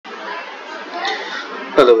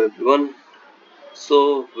Hello everyone.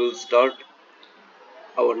 So we'll start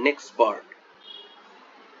our next part,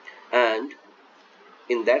 and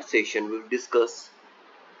in that session we'll discuss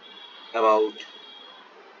about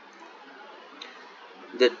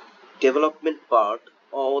the development part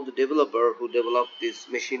or the developer who developed this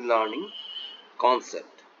machine learning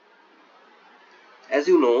concept. As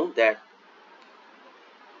you know that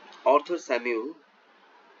Arthur Samuel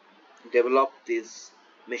developed this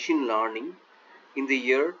machine learning in the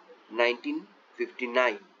year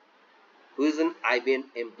 1959, who is an IBM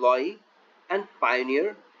employee and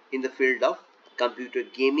pioneer in the field of computer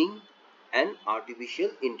gaming and artificial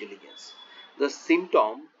intelligence. The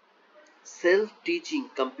symptom self-teaching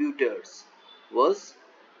computers was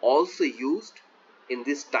also used in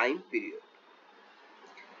this time period.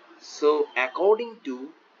 So according to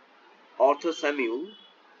Arthur Samuel,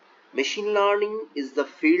 machine learning is the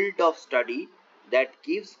field of study that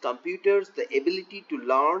gives computers the ability to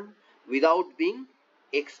learn without being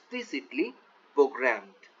explicitly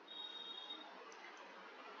programmed.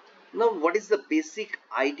 Now, what is the basic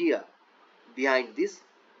idea behind this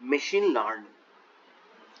machine learning?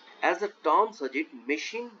 As the term suggests,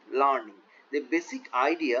 machine learning, the basic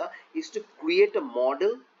idea is to create a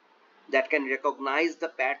model that can recognize the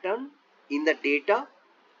pattern in the data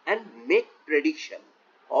and make prediction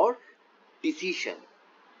or decision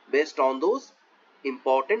based on those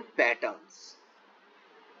important patterns.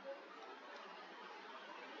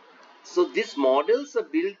 So these models are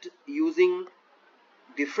built using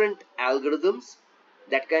different algorithms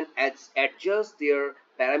that can adjust their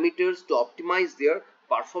parameters to optimize their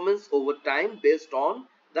performance over time based on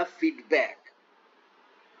the feedback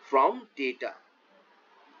from data.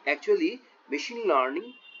 Actually, machine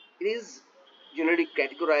learning is generally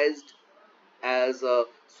categorized as a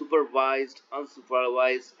supervised,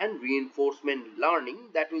 unsupervised, and reinforcement learning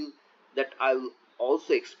that I will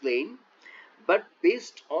also explain. But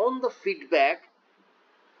based on the feedback,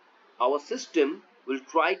 our system will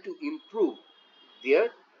try to improve their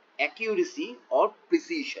accuracy or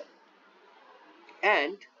precision.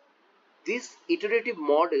 And this iterative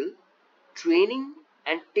model training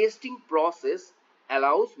and testing process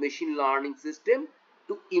allows machine learning system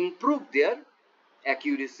to improve their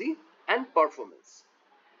accuracy and performance.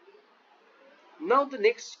 Now the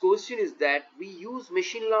next question is that we use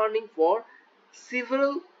machine learning for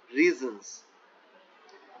several reasons,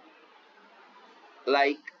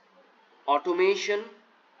 like automation.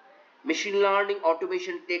 Machine learning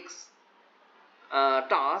automation takes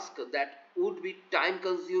task that would be time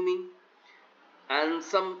consuming, and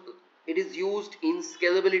it is used in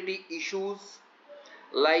scalability issues,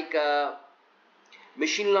 like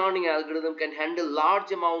machine learning algorithm can handle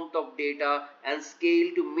large amount of data and scale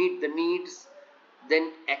to meet the needs.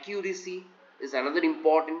 Then accuracy is another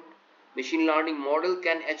important. Machine learning model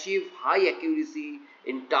can achieve high accuracy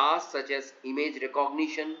in tasks such as image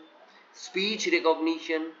recognition, speech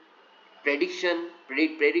recognition,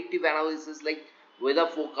 predictive analysis like weather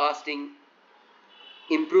forecasting,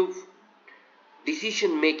 improve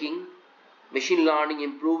decision making. Machine learning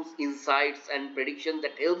improves insights and prediction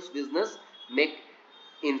that helps business make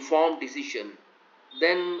informed decision.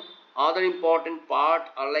 Then other important part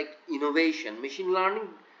are like innovation. Machine learning,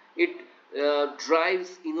 it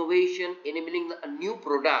drives innovation, enabling a new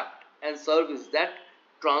product and service that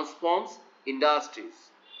transforms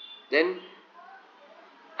industries. Then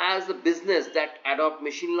as a business that adopt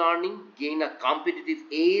machine learning gain a competitive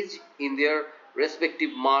edge in their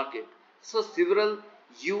respective market. So several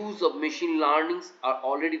use of machine learnings are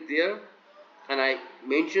already there, and I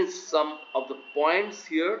mentioned some of the points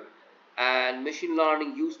here. And machine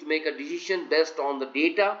learning used to make a decision based on the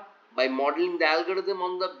data by modeling the algorithm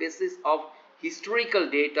on the basis of historical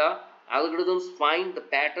data. Algorithms find the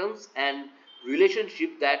patterns and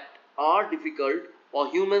relationships that are difficult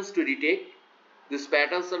for humans to detect. These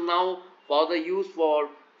patterns are now further used for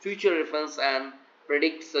future reference and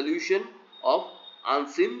predict solution of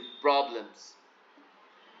unseen problems.